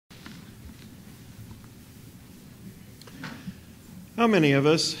How many of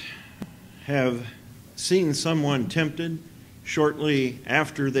us have seen someone tempted shortly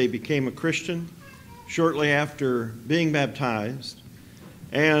after they became a Christian, shortly after being baptized,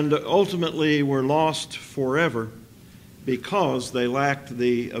 and ultimately were lost forever because they lacked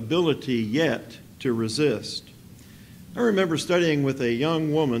the ability yet to resist? I remember studying with a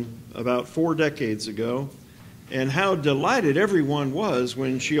young woman about 4 decades ago, and how delighted everyone was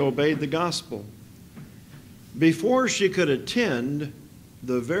when she obeyed the gospel. Before she could attend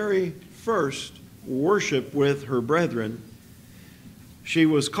the very first worship with her brethren, she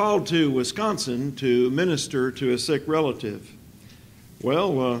was called to Wisconsin to minister to a sick relative.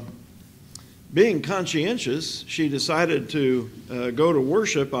 Well, being conscientious, she decided to go to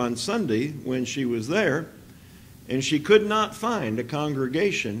worship on Sunday when she was there, and she could not find a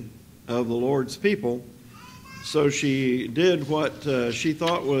congregation of the Lord's people. So she did what she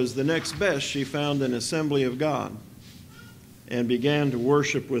thought was the next best. She found an Assembly of God and began to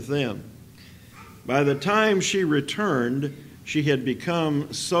worship with them. By the time she returned, she had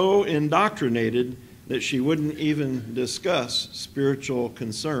become so indoctrinated that she wouldn't even discuss spiritual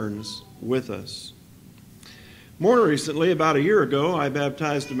concerns with us. More recently, about a year ago, I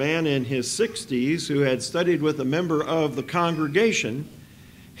baptized a man in his 60s who had studied with a member of the congregation.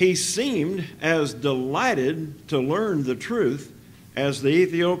 He seemed as delighted to learn the truth as the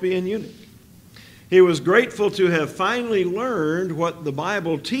Ethiopian eunuch. He was grateful to have finally learned what the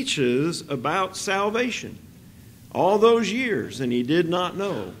Bible teaches about salvation. All those years, and he did not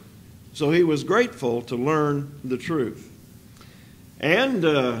know. So he was grateful to learn the truth. And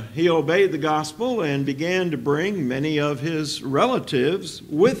he obeyed the gospel and began to bring many of his relatives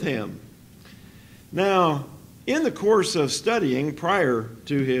with him. Now, in the course of studying prior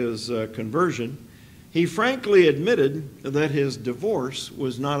to his conversion, he frankly admitted that his divorce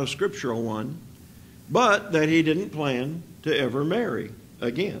was not a scriptural one, but that he didn't plan to ever marry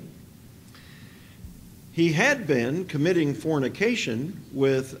again. He had been committing fornication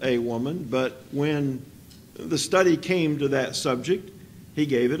with a woman, but when the study came to that subject, he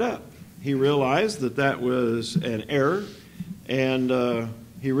gave it up. He realized that that was an error, and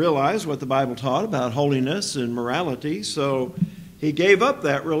he realized what the Bible taught about holiness and morality, so he gave up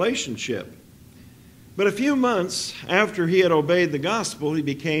that relationship. But a few months after he had obeyed the gospel, he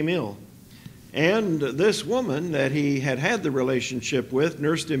became ill. And this woman that he had had the relationship with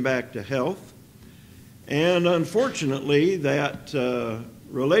nursed him back to health. And unfortunately, that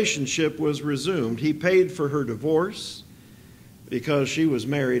relationship was resumed. He paid for her divorce because she was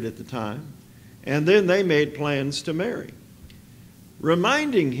married at the time. And then they made plans to marry.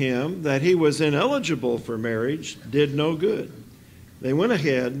 Reminding him that he was ineligible for marriage did no good. They went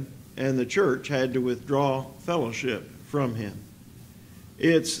ahead, and the church had to withdraw fellowship from him.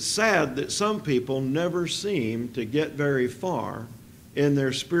 It's sad that some people never seem to get very far in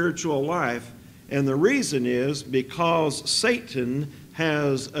their spiritual life, and the reason is because Satan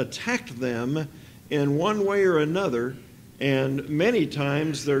has attacked them in one way or another, and many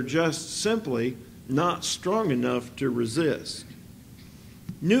times they're just simply not strong enough to resist.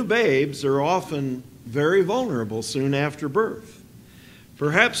 New babes are often very vulnerable soon after birth.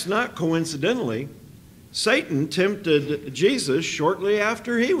 Perhaps not coincidentally, Satan tempted Jesus shortly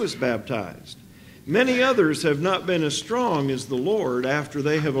after he was baptized. Many others have not been as strong as the Lord after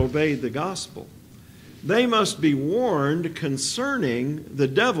they have obeyed the gospel. They must be warned concerning the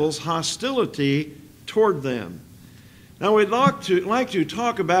devil's hostility toward them. Now, we'd like to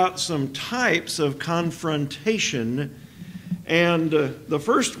talk about some types of confrontation. And the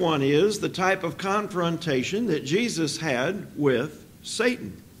first one is the type of confrontation that Jesus had with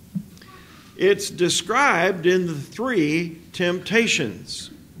Satan. It's described in the 3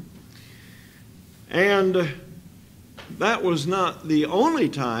 temptations. And that was not the only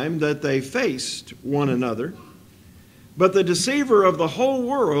time that they faced one another. But the deceiver of the whole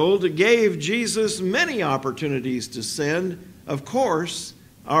world gave Jesus many opportunities to sin. Of course,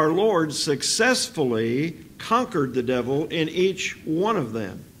 our Lord successfully conquered the devil in each one of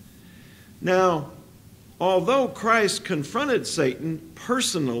them. Now, although Christ confronted Satan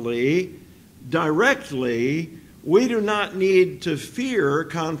personally, directly, we do not need to fear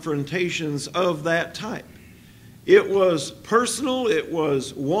confrontations of that type. It was personal, it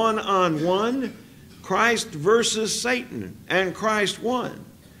was one-on-one, Christ versus Satan, and Christ won.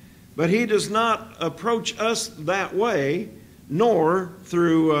 But he does not approach us that way, nor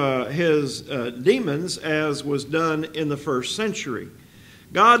through his demons, as was done in the first century.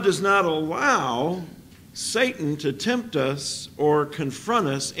 God does not allow Satan to tempt us or confront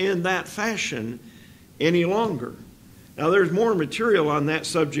us in that fashion any longer. Now, there's more material on that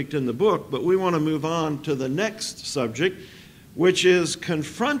subject in the book, but we want to move on to the next subject, which is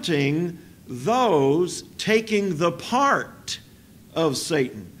confronting those taking the part of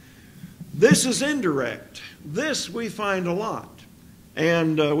Satan. This is indirect. This we find a lot.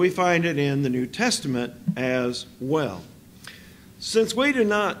 And we find it in the New Testament as well. Since we do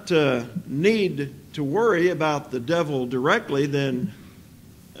not need to worry about the devil directly, then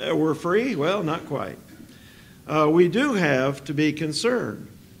we're free? Well, not quite. We do have to be concerned.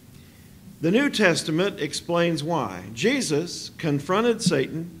 The New Testament explains why. Jesus confronted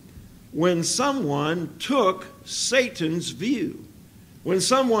Satan when someone took Satan's view, when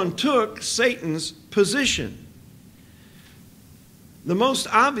someone took Satan's position. The most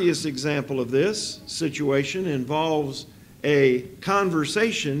obvious example of this situation involves a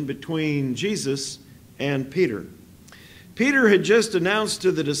conversation between Jesus and Peter. Peter had just announced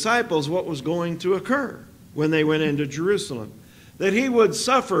to the disciples what was going to occur when they went into Jerusalem, that he would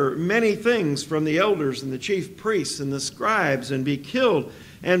suffer many things from the elders and the chief priests and the scribes and be killed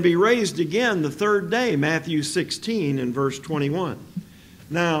and be raised again the third day, Matthew 16 and verse 21.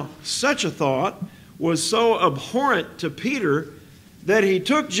 Now, such a thought was so abhorrent to Peter that he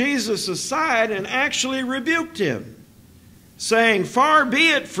took Jesus aside and actually rebuked him, saying, "Far be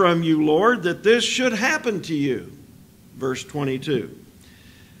it from you, Lord, that this should happen to you." Verse 22.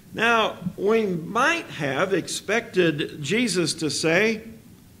 Now, we might have expected Jesus to say,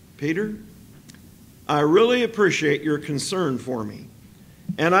 "Peter, I really appreciate your concern for me,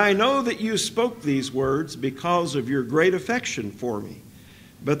 and I know that you spoke these words because of your great affection for me.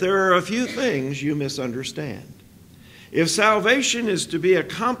 But there are a few things you misunderstand. If salvation is to be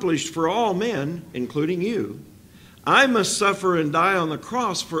accomplished for all men, including you, I must suffer and die on the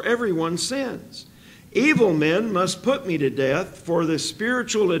cross for everyone's sins. Evil men must put me to death for the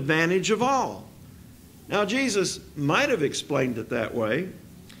spiritual advantage of all." Now, Jesus might have explained it that way,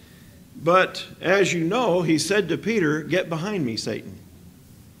 but as you know, he said to Peter, "Get behind me, Satan."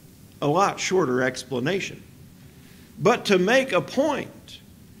 A lot shorter explanation. But to make a point,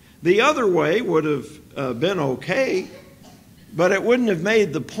 the other way would have been okay, but it wouldn't have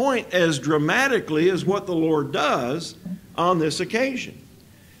made the point as dramatically as what the Lord does on this occasion.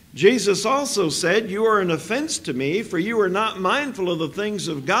 Jesus also said, "You are an offense to me, for you are not mindful of the things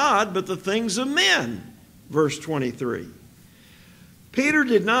of God, but the things of men." Verse 23. Peter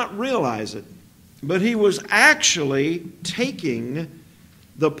did not realize it, but he was actually taking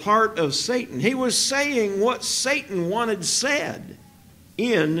the part of Satan. He was saying what Satan wanted said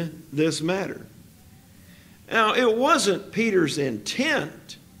in this matter. Now, it wasn't Peter's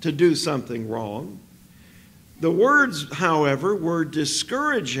intent to do something wrong. The words, however, were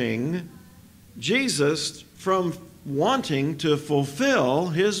discouraging Jesus from wanting to fulfill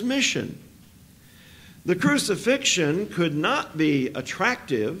his mission. The crucifixion could not be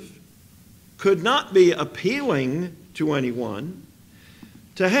attractive, could not be appealing to anyone.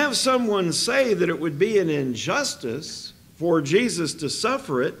 To have someone say that it would be an injustice for Jesus to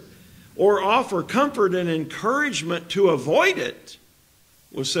suffer it, or offer comfort and encouragement to avoid it,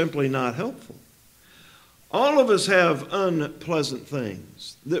 was simply not helpful. All of us have unpleasant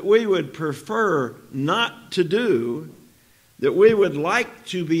things that we would prefer not to do, that we would like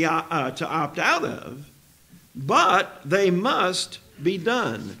to opt out of, but they must be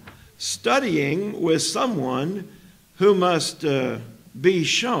done. Studying with someone who must be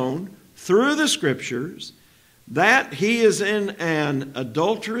shown through the Scriptures that he is in an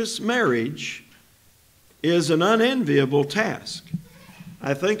adulterous marriage is an unenviable task.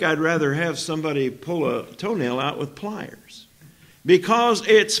 I think I'd rather have somebody pull a toenail out with pliers, because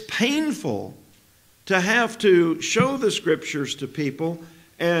it's painful to have to show the Scriptures to people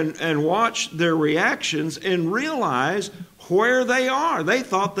and watch their reactions and realize where they are. They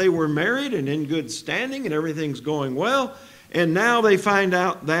thought they were married and in good standing and everything's going well, and now they find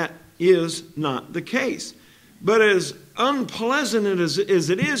out that is not the case. But as unpleasant as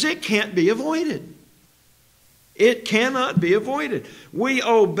it is, it can't be avoided. It cannot be avoided. We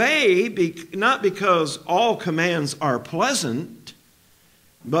obey not because all commands are pleasant,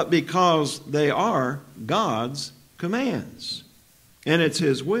 but because they are God's commands. And it's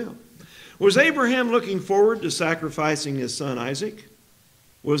His will. Was Abraham looking forward to sacrificing his son Isaac?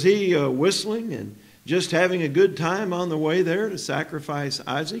 Was he whistling and just having a good time on the way there to sacrifice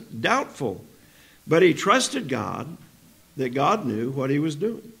Isaac? Doubtful. But he trusted God, that God knew what he was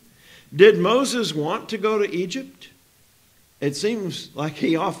doing. Did Moses want to go to Egypt? It seems like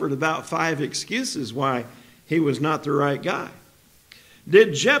he offered about 5 excuses why he was not the right guy.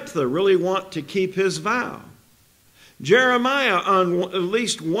 Did Jephthah really want to keep his vow? Jeremiah, on at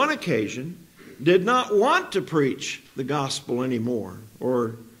least one occasion, did not want to preach the gospel anymore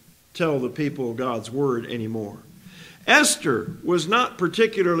or tell the people God's word anymore. Esther was not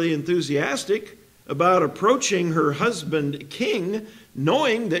particularly enthusiastic about approaching her husband, king,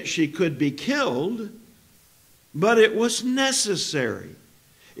 knowing that she could be killed, but it was necessary.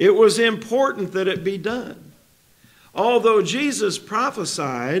 It was important that it be done. Although Jesus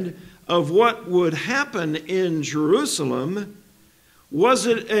prophesied of what would happen in Jerusalem, was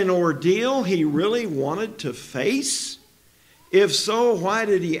it an ordeal he really wanted to face? If so, why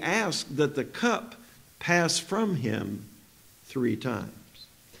did he ask that the cup pass from him 3 times?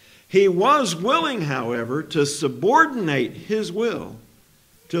 He was willing, however, to subordinate his will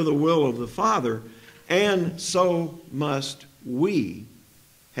to the will of the Father, and so must we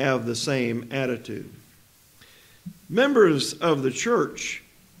have the same attitude. Members of the church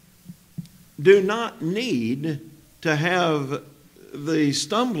do not need to have the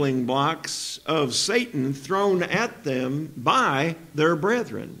stumbling blocks of Satan thrown at them by their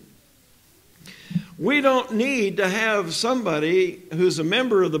brethren. We don't need to have somebody who's a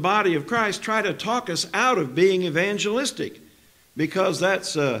member of the body of Christ try to talk us out of being evangelistic, because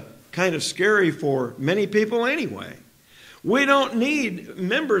that's kind of scary for many people anyway. We don't need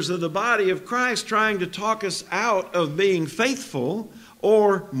members of the body of Christ trying to talk us out of being faithful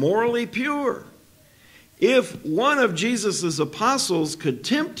or morally pure. If one of Jesus' apostles could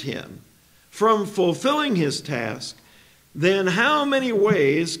tempt him from fulfilling his task, then how many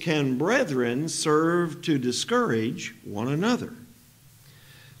ways can brethren serve to discourage one another?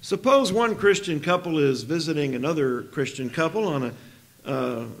 Suppose one Christian couple is visiting another Christian couple on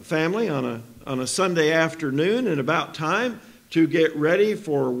a family on a Sunday afternoon, and about time to get ready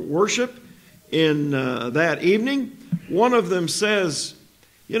for worship in that evening. One of them says,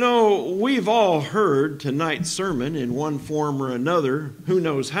 "You know, we've all heard tonight's sermon in one form or another, who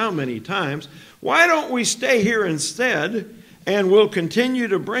knows how many times. Why don't we stay here instead, and we'll continue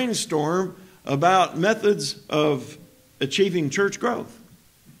to brainstorm about methods of achieving church growth?"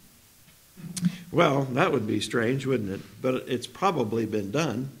 Well, that would be strange, wouldn't it? But it's probably been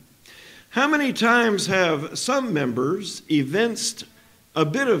done. How many times have some members evinced a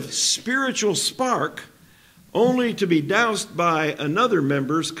bit of spiritual spark only to be doused by another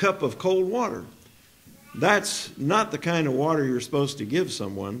member's cup of cold water? That's not the kind of water you're supposed to give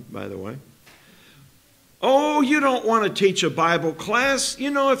someone, by the way. Oh, you don't want to teach a Bible class.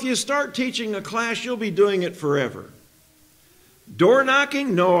 You know, if you start teaching a class, you'll be doing it forever. Door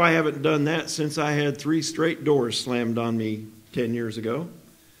knocking? No, I haven't done that since I had 3 straight doors slammed on me 10 years ago.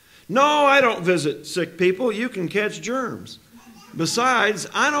 No, I don't visit sick people. You can catch germs. Besides,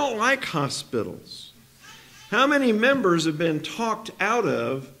 I don't like hospitals. How many members have been talked out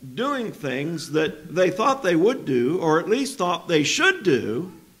of doing things that they thought they would do, or at least thought they should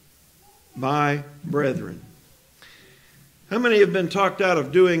do, by brethren? How many have been talked out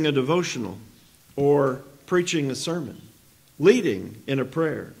of doing a devotional, or preaching a sermon, leading in a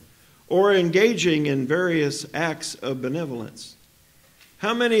prayer, or engaging in various acts of benevolence?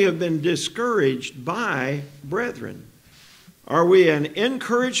 How many have been discouraged by brethren? Are we an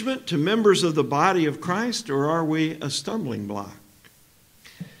encouragement to members of the body of Christ, or are we a stumbling block?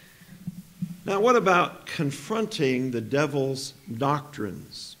 Now, what about confronting the devil's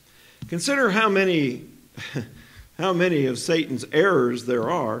doctrines? Consider how many of Satan's errors there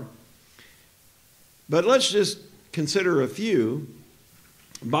are. But let's just consider a few.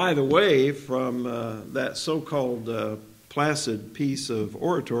 By the way, from that so-called placid piece of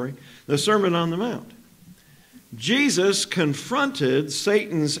oratory, the Sermon on the Mount. Jesus confronted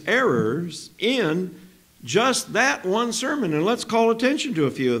Satan's errors in just that one sermon. And let's call attention to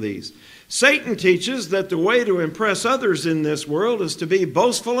a few of these. Satan teaches that the way to impress others in this world is to be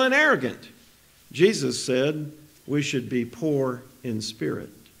boastful and arrogant. Jesus said we should be poor in spirit.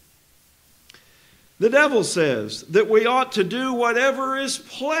 The devil says that we ought to do whatever is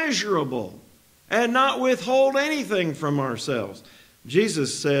pleasurable and not withhold anything from ourselves.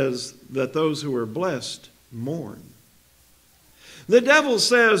 Jesus says that those who are blessed mourn. The devil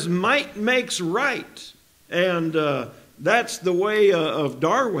says might makes right, and that's the way of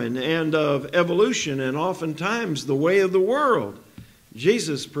Darwin and of evolution, and oftentimes the way of the world.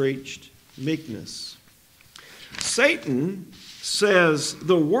 Jesus preached meekness. Satan says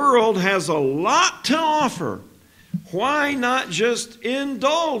the world has a lot to offer. Why not just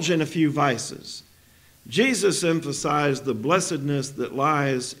indulge in a few vices? Jesus emphasized the blessedness that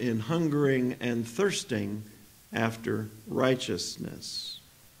lies in hungering and thirsting after righteousness.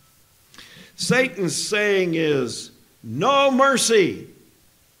 Satan's saying is, no mercy.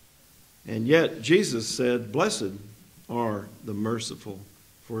 And yet Jesus said, blessed are the merciful,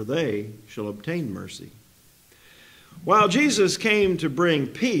 for they shall obtain mercy. While Jesus came to bring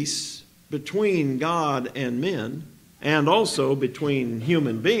peace between God and men, and also between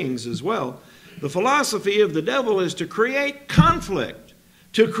human beings as well. The philosophy of the devil is to create conflict,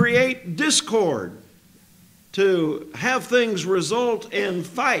 to create discord, to have things result in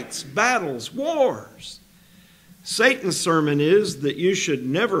fights, battles, wars. Satan's sermon is that you should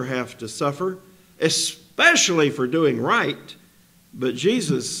never have to suffer, especially for doing right. But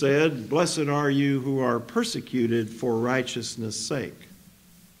Jesus said, "Blessed are you who are persecuted for righteousness' sake."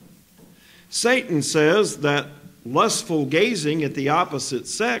 Satan says that lustful gazing at the opposite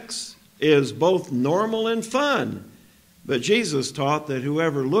sex is both normal and fun. But Jesus taught that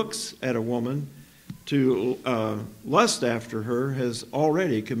whoever looks at a woman to lust after her has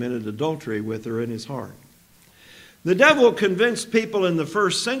already committed adultery with her in his heart. The devil convinced people in the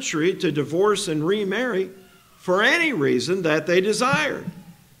first century to divorce and remarry for any reason that they desired.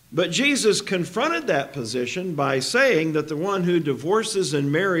 But Jesus confronted that position by saying that the one who divorces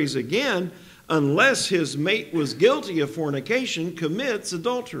and marries again, unless his mate was guilty of fornication, commits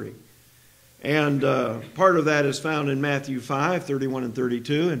adultery. And part of that is found in Matthew 5, 31 and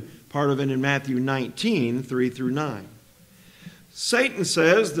 32, and part of it in Matthew 19, 3 through 9. Satan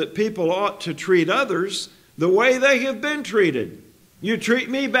says that people ought to treat others the way they have been treated. You treat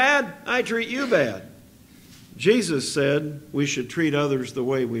me bad, I treat you bad. Jesus said we should treat others the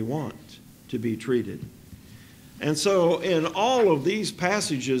way we want to be treated. And so in all of these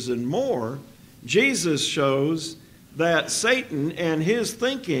passages and more, Jesus shows that Satan and his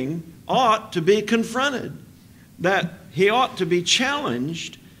thinking ought to be confronted, that he ought to be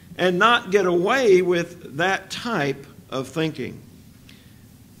challenged and not get away with that type of thinking.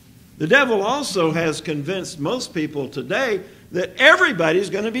 The devil also has convinced most people today that everybody's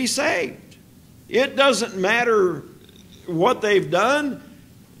going to be saved. It doesn't matter what they've done,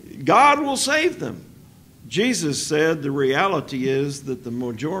 God will save them. Jesus said the reality is that the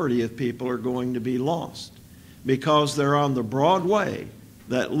majority of people are going to be lost because they're on the broad way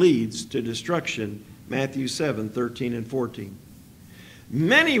that leads to destruction, Matthew 7, 13 and 14.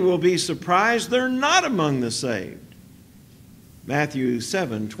 Many will be surprised they're not among the saved. Matthew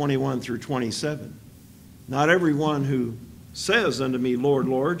 7, 21 through 27. Not everyone who says unto me, Lord,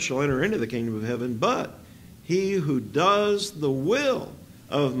 Lord, shall enter into the kingdom of heaven, but he who does the will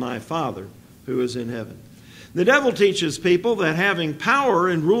of my Father who is in heaven. The devil teaches people that having power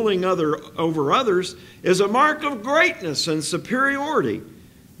and ruling over others is a mark of greatness and superiority.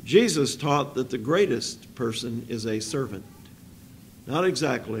 Jesus taught that the greatest person is a servant. Not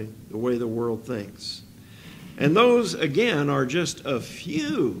exactly the way the world thinks. And those, again, are just a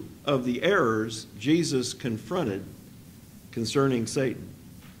few of the errors Jesus confronted concerning Satan.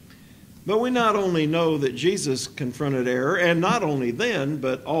 But we not only know that Jesus confronted error, and not only then,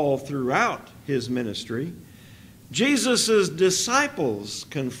 but all throughout his ministry, Jesus' disciples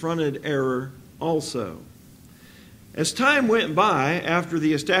confronted error also. As time went by after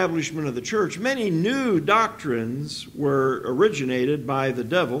the establishment of the church, many new doctrines were originated by the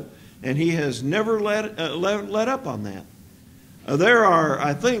devil, and he has never let up on that. There are,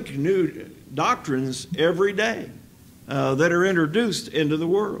 I think, new doctrines every day that are introduced into the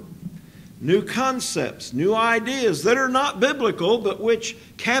world. New concepts, new ideas that are not biblical, but which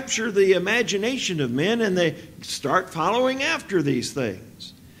capture the imagination of men, and they start following after these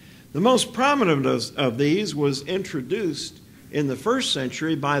things. The most prominent of these was introduced in the first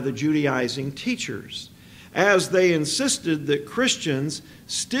century by the Judaizing teachers, as they insisted that Christians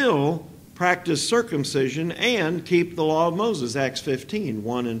still practice circumcision and keep the law of Moses, Acts 15,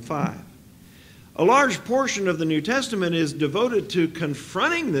 1 and 5. A large portion of the New Testament is devoted to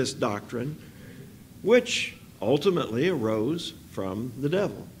confronting this doctrine, which ultimately arose from the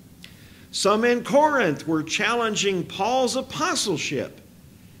devil. Some in Corinth were challenging Paul's apostleship.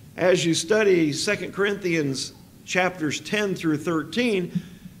 As you study 2 Corinthians chapters 10 through 13,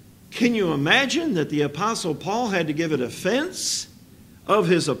 can you imagine that the Apostle Paul had to give a defense of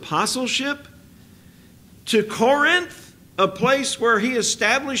his apostleship to Corinth, a place where he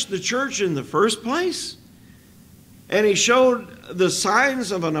established the church in the first place? And he showed the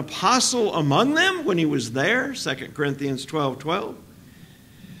signs of an apostle among them when he was there, 2 Corinthians 12:12.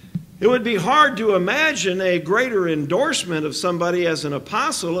 It would be hard to imagine a greater endorsement of somebody as an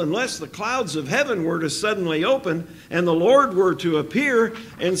apostle unless the clouds of heaven were to suddenly open and the Lord were to appear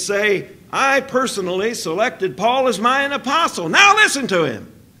and say, I personally selected Paul as my apostle. Now listen to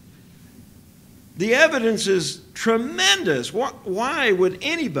him. The evidence is tremendous. Why would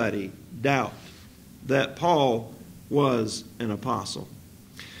anybody doubt that Paul was an apostle?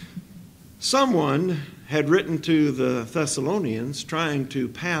 Someone had written to the Thessalonians trying to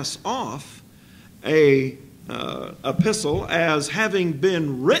pass off a epistle as having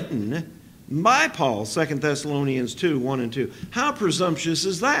been written by Paul, 2 Thessalonians 2, 1 and 2. How presumptuous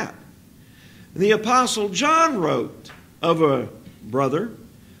is that? The Apostle John wrote of a brother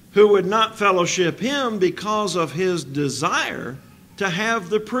who would not fellowship him because of his desire to have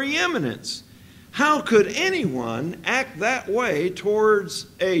the preeminence. How could anyone act that way towards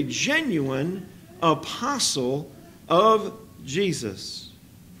a genuine apostle of Jesus?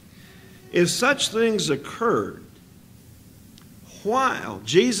 If such things occurred while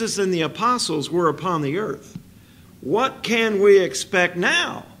Jesus and the apostles were upon the earth, what can we expect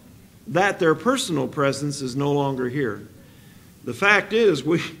now that their personal presence is no longer here? The fact is,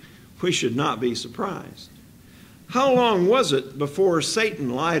 we should not be surprised. How long was it before Satan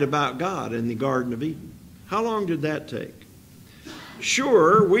lied about God in the Garden of Eden? How long did that take?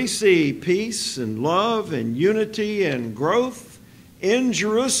 Sure, we see peace and love and unity and growth in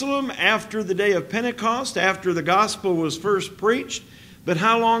Jerusalem after the day of Pentecost, after the gospel was first preached. But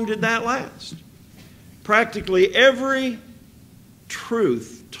how long did that last? Practically every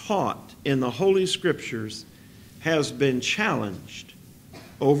truth taught in the Holy Scriptures has been challenged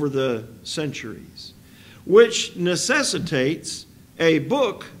over the centuries, which necessitates a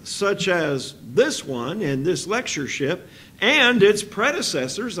book such as this one in this lectureship and its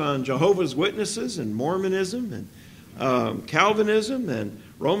predecessors on Jehovah's Witnesses and Mormonism and Calvinism and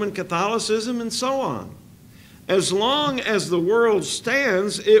Roman Catholicism and so on. As long as the world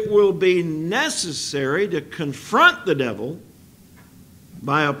stands, it will be necessary to confront the devil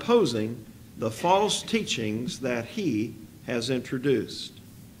by opposing the false teachings that he has introduced.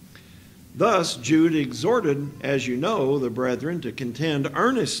 Thus, Jude exhorted, as you know, the brethren to contend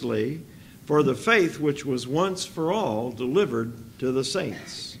earnestly for the faith which was once for all delivered to the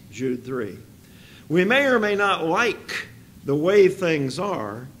saints. Jude 3. We may or may not like the way things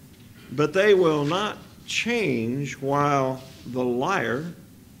are, but they will not change while the liar,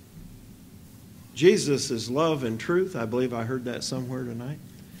 Jesus is love and truth. I believe I heard that somewhere tonight.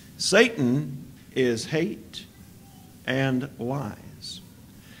 Satan is hate and lies.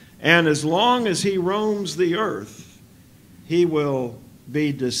 And as long as he roams the earth, he will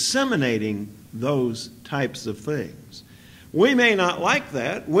be disseminating those types of things. We may not like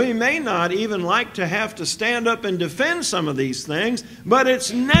that. We may not even like to have to stand up and defend some of these things, but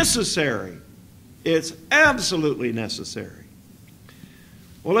it's necessary. It's absolutely necessary.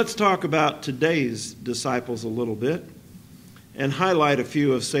 Well, let's talk about today's disciples a little bit and highlight a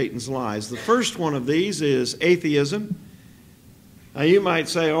few of Satan's lies. The first one of these is atheism. Now, you might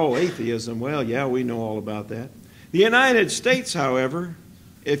say, oh, atheism. Well, yeah, we know all about that. The United States, however,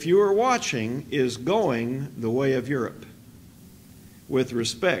 if you are watching, is going the way of Europe with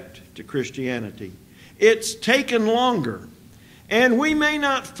respect to Christianity. It's taken longer, and we may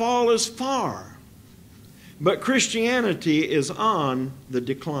not fall as far, but Christianity is on the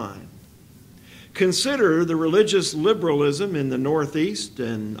decline. Consider the religious liberalism in the Northeast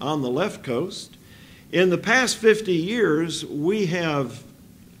and on the left coast. In the past 50 years, we have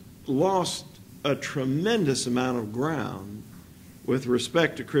lost a tremendous amount of ground with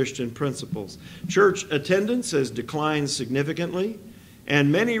respect to Christian principles. Church attendance has declined significantly,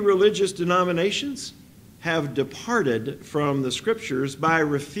 and many religious denominations have departed from the Scriptures by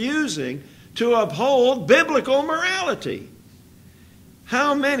refusing to uphold biblical morality.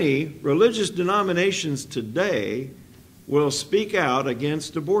 How many religious denominations today will speak out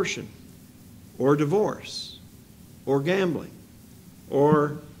against abortion or divorce or gambling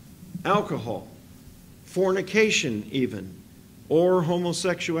or alcohol, fornication even, or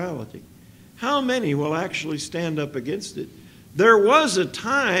homosexuality? How many will actually stand up against it? There was a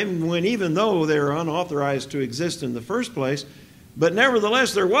time when, even though they're unauthorized to exist in the first place, but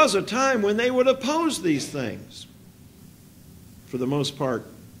nevertheless, there was a time when they would oppose these things. For the most part,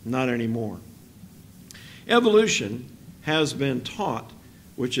 not anymore. Evolution has been taught,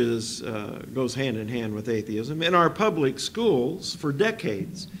 which goes hand in hand with atheism, in our public schools for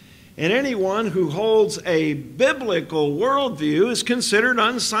decades. And anyone who holds a biblical worldview is considered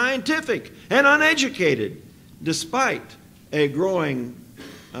unscientific and uneducated, despite a growing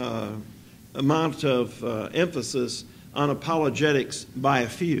amount of emphasis on apologetics by a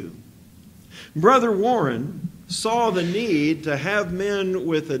few. Brother Warren saw the need to have men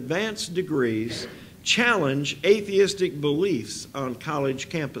with advanced degrees challenge atheistic beliefs on college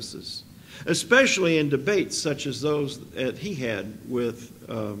campuses, especially in debates such as those that he had with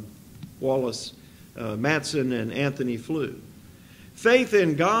Wallace Matson and Anthony Flew. Faith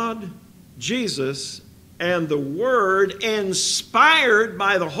in God, Jesus, and the Word inspired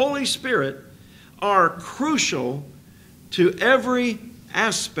by the Holy Spirit are crucial to every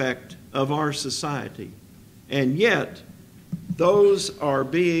aspect of our society. And yet, those are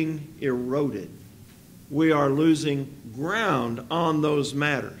being eroded. We are losing ground on those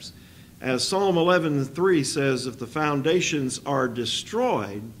matters. As Psalm 11:3 says, if the foundations are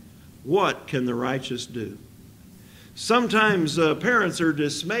destroyed, what can the righteous do? Sometimes parents are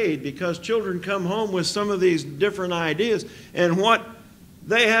dismayed because children come home with some of these different ideas, and what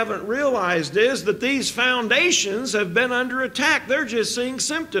they haven't realized is that these foundations have been under attack. They're just seeing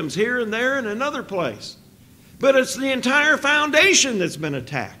symptoms here and there in another place. But it's the entire foundation that's been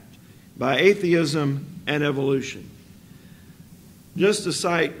attacked by atheism and evolution. Just to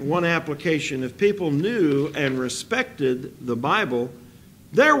cite one application, if people knew and respected the Bible,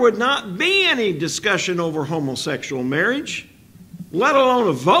 there would not be any discussion over homosexual marriage, let alone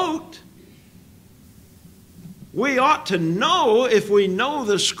a vote. We ought to know, if we know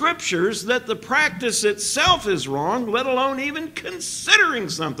the Scriptures, that the practice itself is wrong, let alone even considering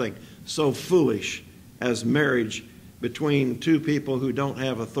something so foolish as marriage between two people who don't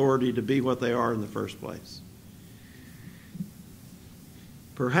have authority to be what they are in the first place.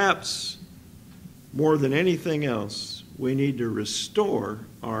 Perhaps more than anything else, we need to restore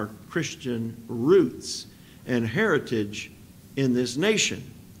our Christian roots and heritage in this nation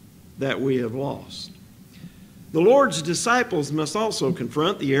that we have lost. The Lord's disciples must also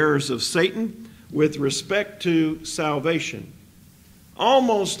confront the errors of Satan with respect to salvation.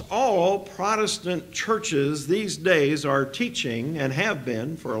 Almost all Protestant churches these days are teaching, and have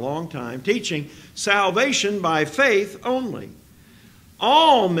been for a long time, teaching salvation by faith only.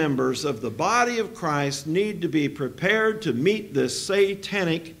 All members of the body of Christ need to be prepared to meet this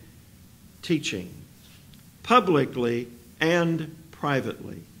satanic teaching, publicly and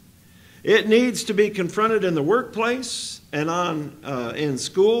privately. It needs to be confronted in the workplace and in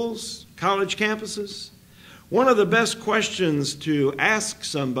schools, college campuses. One of the best questions to ask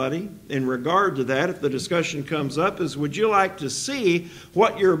somebody in regard to that, if the discussion comes up, is, would you like to see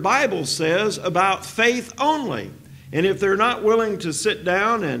what your Bible says about faith only? And if they're not willing to sit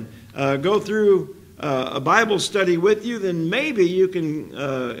down and go through a Bible study with you, then maybe you can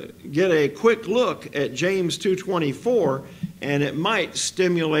get a quick look at James 2:24, and it might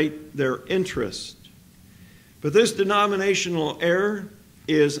stimulate their interest. But this denominational error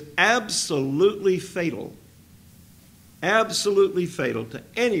is absolutely fatal to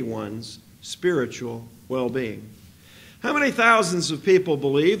anyone's spiritual well-being. How many thousands of people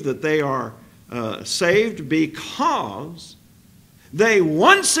believe that they are saved because they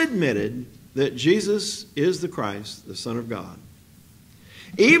once admitted that Jesus is the Christ, the Son of God,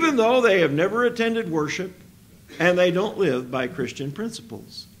 even though they have never attended worship and they don't live by Christian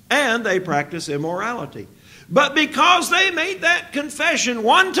principles and they practice immorality? But because they made that confession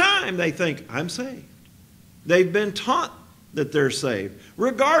one time, they think, I'm saved. They've been taught that they're saved,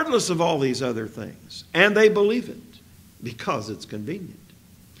 regardless of all these other things, and they believe it because it's convenient.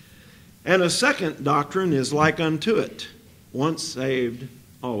 And a second doctrine is like unto it, once saved,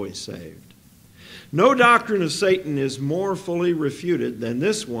 always saved. No doctrine of Satan is more fully refuted than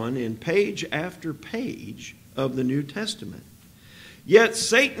this one in page after page of the New Testament. Yet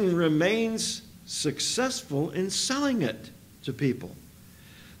Satan remains successful in selling it to people.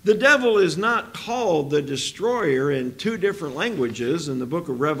 The devil is not called the destroyer in 2 different languages in the book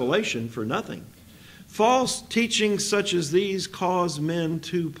of Revelation for nothing. False teachings such as these cause men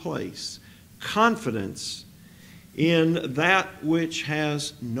to place confidence in that which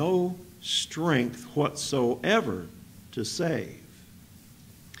has no strength whatsoever to save.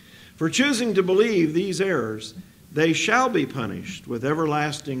 For choosing to believe these errors, they shall be punished with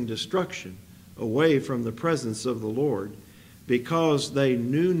everlasting destruction away from the presence of the Lord, because they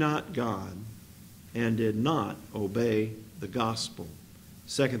knew not God and did not obey the gospel.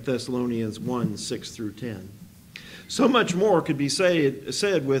 2 Thessalonians 1, 6 through 10. So much more could be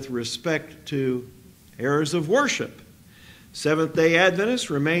said with respect to errors of worship. Seventh-day Adventists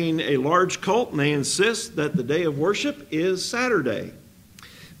remain a large cult, and they insist that the day of worship is Saturday.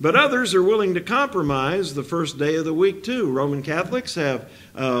 But others are willing to compromise the first day of the week too. Roman Catholics have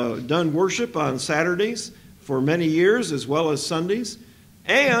done worship on Saturdays for many years, as well as Sundays.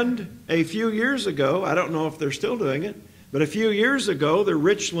 And a few years ago, I don't know if they're still doing it, but a few years ago, the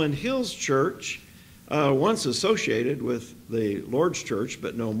Richland Hills Church, once associated with the Lord's Church,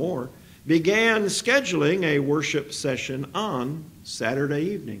 but no more, began scheduling a worship session on Saturday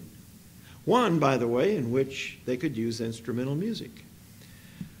evening. One, by the way, in which they could use instrumental music.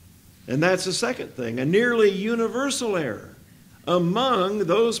 And that's the second thing, a nearly universal error among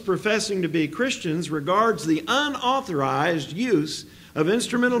those professing to be Christians regards the unauthorized use of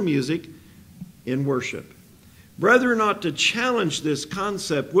instrumental music in worship. Brethren ought to challenge this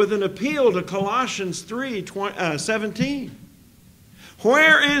concept with an appeal to Colossians 3:17.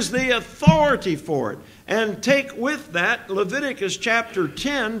 Where is the authority for it? And take with that Leviticus chapter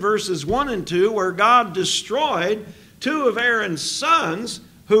 10, verses 1 and 2, where God destroyed two of Aaron's sons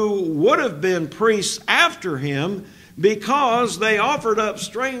who would have been priests after him because they offered up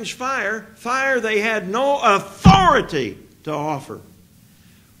strange fire they had no authority to offer.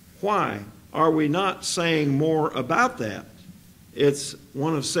 Why are we not saying more about that? It's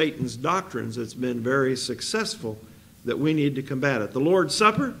one of Satan's doctrines that's been very successful that we need to combat it. The Lord's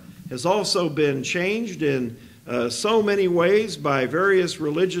Supper has also been changed in so many ways by various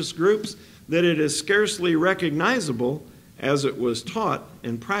religious groups that it is scarcely recognizable as it was taught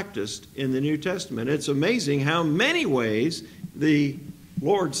and practiced in the New Testament. It's amazing how many ways the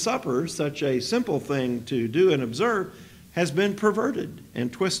Lord's Supper, such a simple thing to do and observe, has been perverted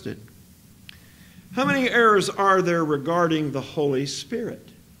and twisted. How many errors are there regarding the Holy Spirit,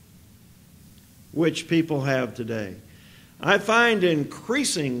 which people have today? I find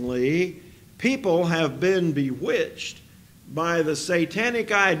increasingly people have been bewitched by the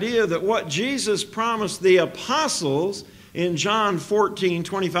satanic idea that what Jesus promised the apostles in John 14,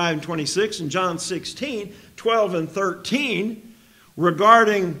 25 and 26, and John 16, 12 and 13,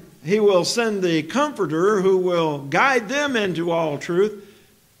 regarding he will send the Comforter who will guide them into all truth,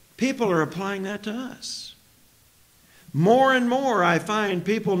 people are applying that to us. More and more I find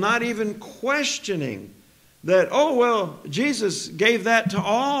people not even questioning that, oh, well, Jesus gave that to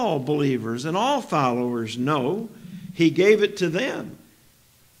all believers and all followers. No, he gave it to them.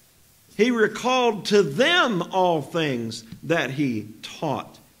 He recalled to them all things that he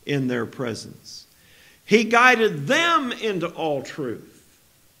taught in their presence. He guided them into all truth.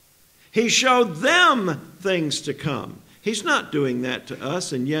 He showed them things to come. He's not doing that to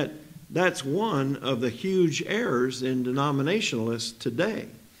us, and yet that's one of the huge errors in denominationalists today,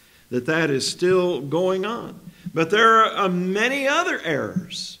 that is still going on. But there are many other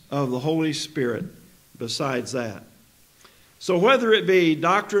errors of the Holy Spirit besides that. So whether it be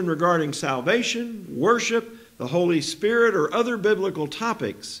doctrine regarding salvation, worship, the Holy Spirit, or other biblical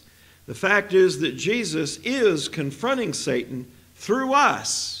topics, the fact is that Jesus is confronting Satan through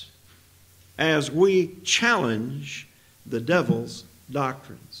us as we challenge the devil's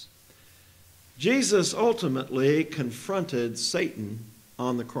doctrines. Jesus ultimately confronted Satan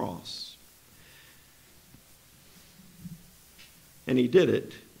on the cross. And he did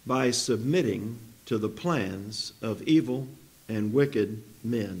it by submitting to the plans of evil and wicked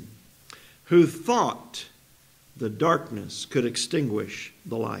men who thought the darkness could extinguish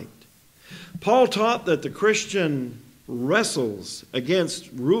the light. Paul taught that the Christian wrestles against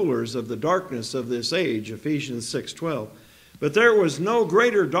rulers of the darkness of this age, Ephesians 6:12. But there was no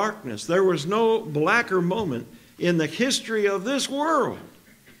greater darkness, there was no blacker moment in the history of this world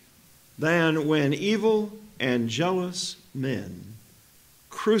than when evil and jealous men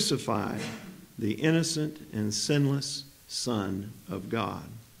crucified the innocent and sinless Son of God.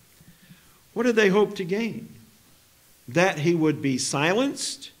 What did they hope to gain? That he would be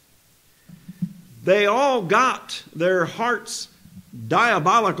silenced? They all got their heart's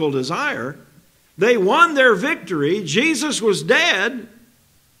diabolical desire. They won their victory. Jesus was dead,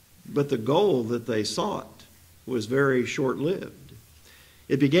 but the goal that they sought was very short-lived.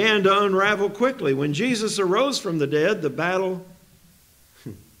 It began to unravel quickly. When Jesus arose from the dead, the battle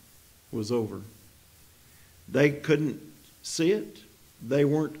was over. They couldn't see it. They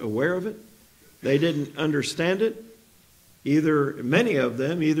weren't aware of it. They didn't understand it, many of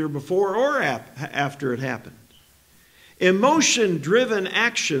them, either before or after it happened. Emotion-driven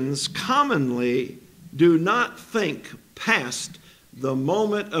actions commonly do not think past the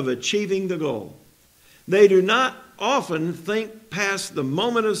moment of achieving the goal. They do not often think past the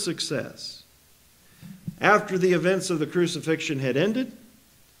moment of success. After the events of the crucifixion had ended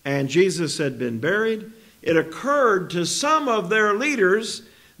and Jesus had been buried, it occurred to some of their leaders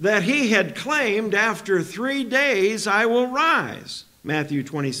that he had claimed, after 3 days I will rise. Matthew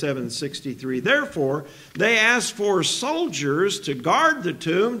 27:63. Therefore, they asked for soldiers to guard the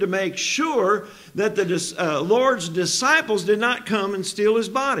tomb to make sure that the Lord's disciples did not come and steal his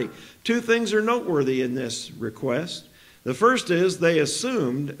body. Two things are noteworthy in this request. The first is they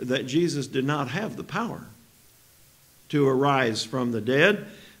assumed that Jesus did not have the power to arise from the dead,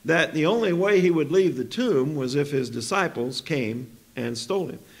 that the only way he would leave the tomb was if his disciples came and stole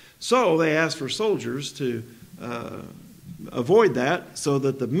him. So they asked for soldiers to avoid that so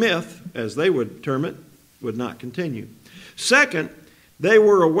that the myth, as they would term it, would not continue. Second, they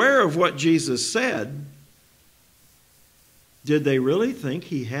were aware of what Jesus said. Did they really think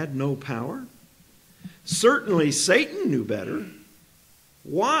he had no power? Certainly Satan knew better.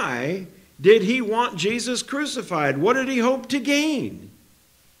 Why did he want Jesus crucified? What did he hope to gain?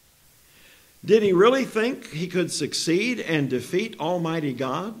 Did he really think he could succeed and defeat Almighty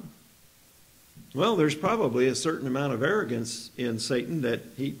God? Well, there's probably a certain amount of arrogance in Satan that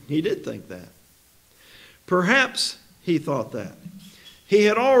he did think that. Perhaps he thought that. He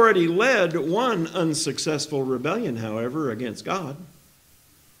had already led one unsuccessful rebellion, however, against God.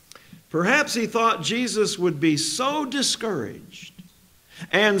 Perhaps he thought Jesus would be so discouraged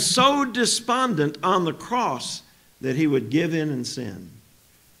and so despondent on the cross that he would give in and sin.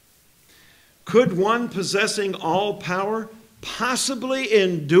 Could one possessing all power possibly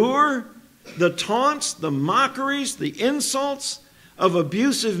endure the taunts, the mockeries, the insults of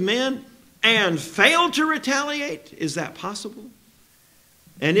abusive men and fail to retaliate? Is that possible?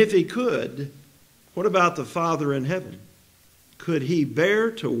 And if he could, what about the Father in heaven? Could he bear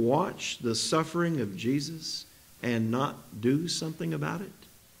to watch the suffering of Jesus and not do something about it?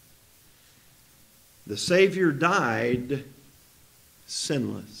 The Savior died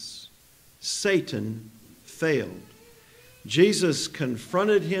sinless. Satan failed. Jesus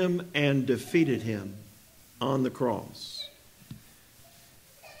confronted him and defeated him on the cross.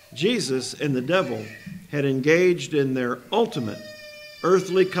 Jesus and the devil had engaged in their ultimate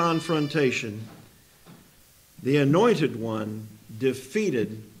earthly confrontation. The Anointed One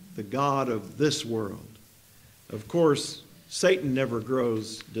defeated the god of this world. Of course, Satan never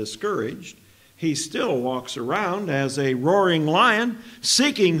grows discouraged. He still walks around as a roaring lion,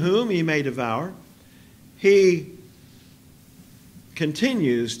 seeking whom he may devour. He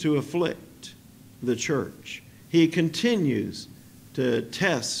continues to afflict the church. He continues to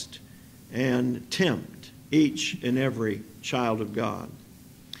test and tempt each and every child of God.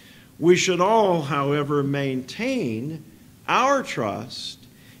 We should all, however, maintain our trust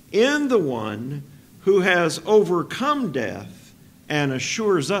in the one who has overcome death and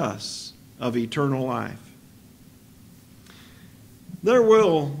assures us of eternal life. There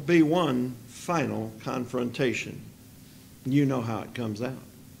will be one final confrontation. You know how it comes out.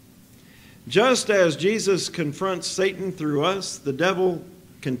 Just as Jesus confronts Satan through us, the devil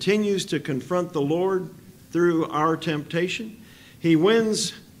continues to confront the Lord through our temptation. He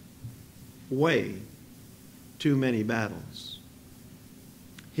wins way too many battles.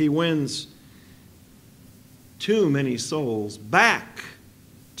 He wins too many souls back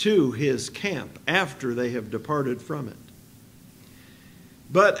to his camp after they have departed from it.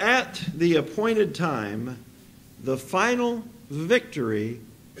 But at the appointed time, the final victory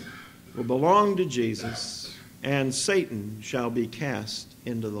will belong to Jesus, and Satan shall be cast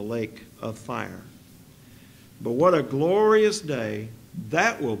into the lake of fire. But what a glorious day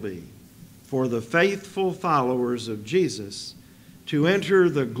that will be for the faithful followers of Jesus to enter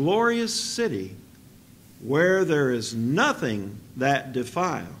the glorious city where there is nothing that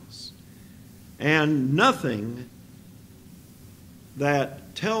defiles and nothing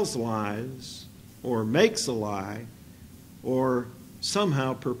that tells lies or makes a lie or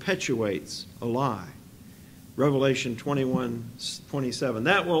somehow perpetuates a lie. Revelation 21:27.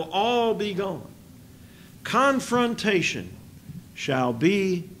 That will all be gone. Confrontation shall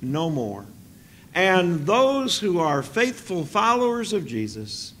be no more. And those who are faithful followers of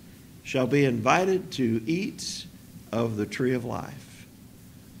Jesus shall be invited to eat of the tree of life.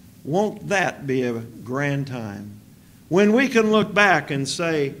 Won't that be a grand time? When we can look back and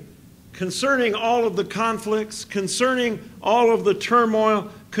say, concerning all of the conflicts, concerning all of the turmoil,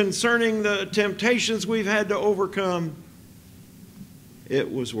 concerning the temptations we've had to overcome,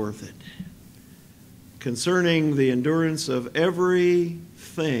 it was worth it. Concerning the endurance of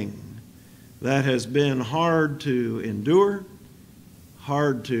everything that has been hard to endure,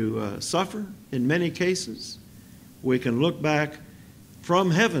 hard to suffer in many cases, we can look back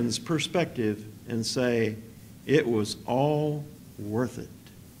from heaven's perspective and say, it was all worth it.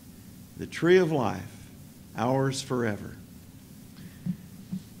 The tree of life, ours forever.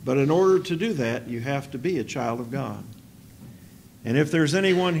 But in order to do that, you have to be a child of God. And if there's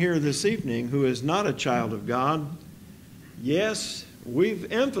anyone here this evening who is not a child of God, yes,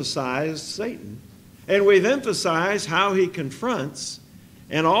 we've emphasized Satan. And we've emphasized how he confronts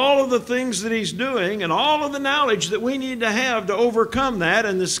and all of the things that he's doing and all of the knowledge that we need to have to overcome that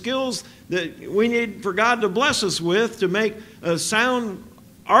and the skills that we need for God to bless us with to make sound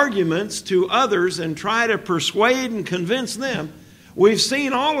arguments to others and try to persuade and convince them. We've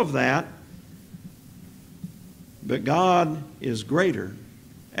seen all of that. But God is greater,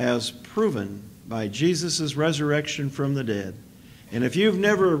 as proven by Jesus' resurrection from the dead. And if you've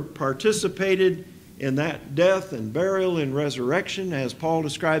never participated in that death and burial and resurrection, as Paul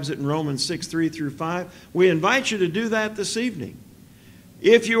describes it in Romans 6:3-5, we invite you to do that this evening.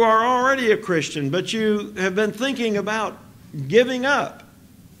 If you are already a Christian, but you have been thinking about giving up,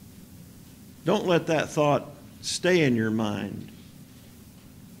 Don't let that thought stay in your mind.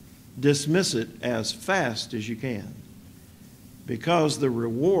 Dismiss it as fast as you can, because the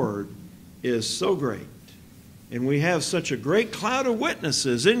reward is so great. And we have such a great cloud of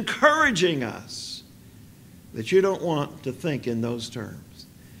witnesses encouraging us that you don't want to think in those terms.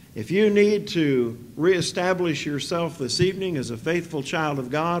 If you need to reestablish yourself this evening as a faithful child of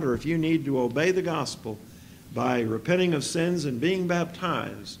God, or if you need to obey the gospel by repenting of sins and being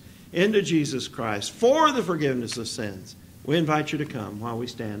baptized into Jesus Christ for the forgiveness of sins, we invite you to come while we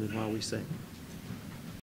stand and while we sing.